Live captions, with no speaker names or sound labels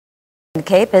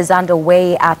Cape is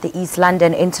underway at the East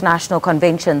London International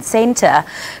Convention Centre.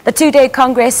 The two-day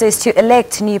Congress is to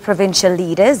elect new provincial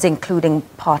leaders, including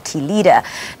party leader.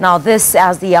 Now, this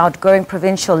as the outgoing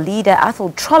provincial leader,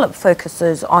 Athol Trollip,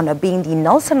 focuses on being the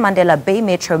Nelson Mandela Bay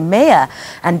Metro mayor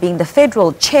and being the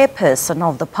federal chairperson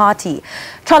of the party.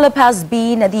 Trollip has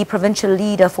been the provincial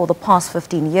leader for the past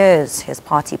 15 years. His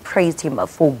party praised him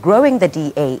for growing the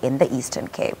DA in the Eastern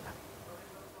Cape.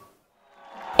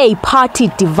 A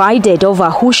party divided over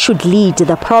who should lead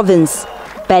the province.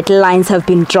 Battle lines have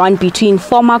been drawn between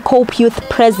former Cope Youth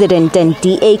President and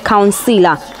DA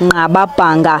Councillor Ngaba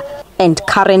Banga and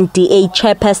current DA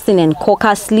Chairperson and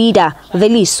caucus leader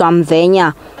Veliswa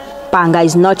Mvenya. Banga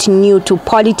is not new to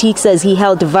politics as he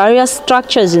held various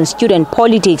structures in student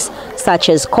politics such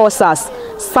as COSAS,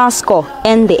 SASCO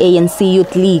and the ANC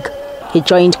Youth League. He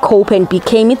joined Cope and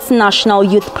became its national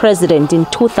youth president in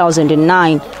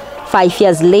 2009. 5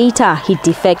 years later, he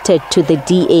defected to the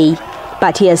DA.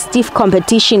 But he has stiff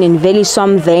competition in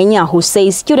Veliswa Mvenya, who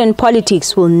says student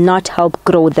politics will not help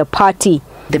grow the party.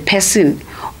 The person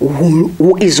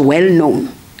who is well known,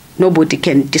 nobody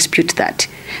can dispute that.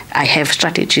 I have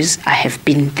strategies, I have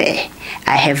been there.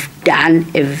 I have done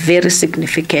a very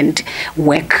significant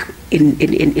work in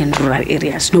rural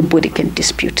areas. Nobody can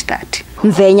dispute that.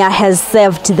 Mvenya has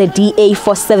served the DA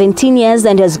for 17 years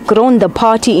and has grown the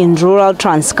party in rural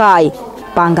Transkei.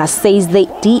 Banga says the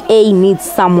DA needs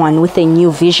someone with a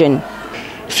new vision.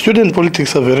 Student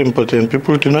politics are very important.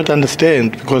 People do not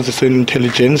understand because it's an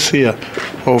intelligentsia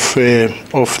of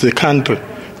the country.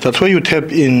 That's where you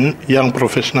tap in young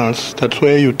professionals. That's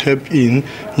where you tap in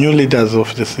new leaders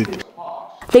of the city.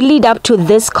 The lead up to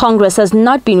this Congress has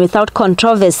not been without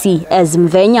controversy as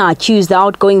Mvenya accused the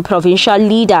outgoing provincial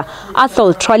leader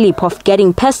Athol Trollip of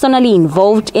getting personally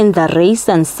involved in the race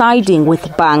and siding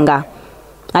with Banga.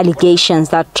 Allegations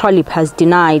that Trollip has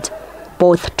denied.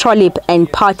 Both Trollip and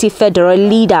party federal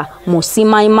leader Musi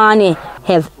Maimane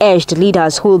have urged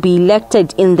leaders who will be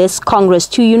elected in this Congress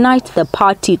to unite the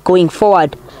party going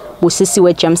forward.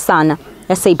 Busisiwe Jamsana,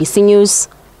 SABC News,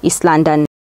 East London.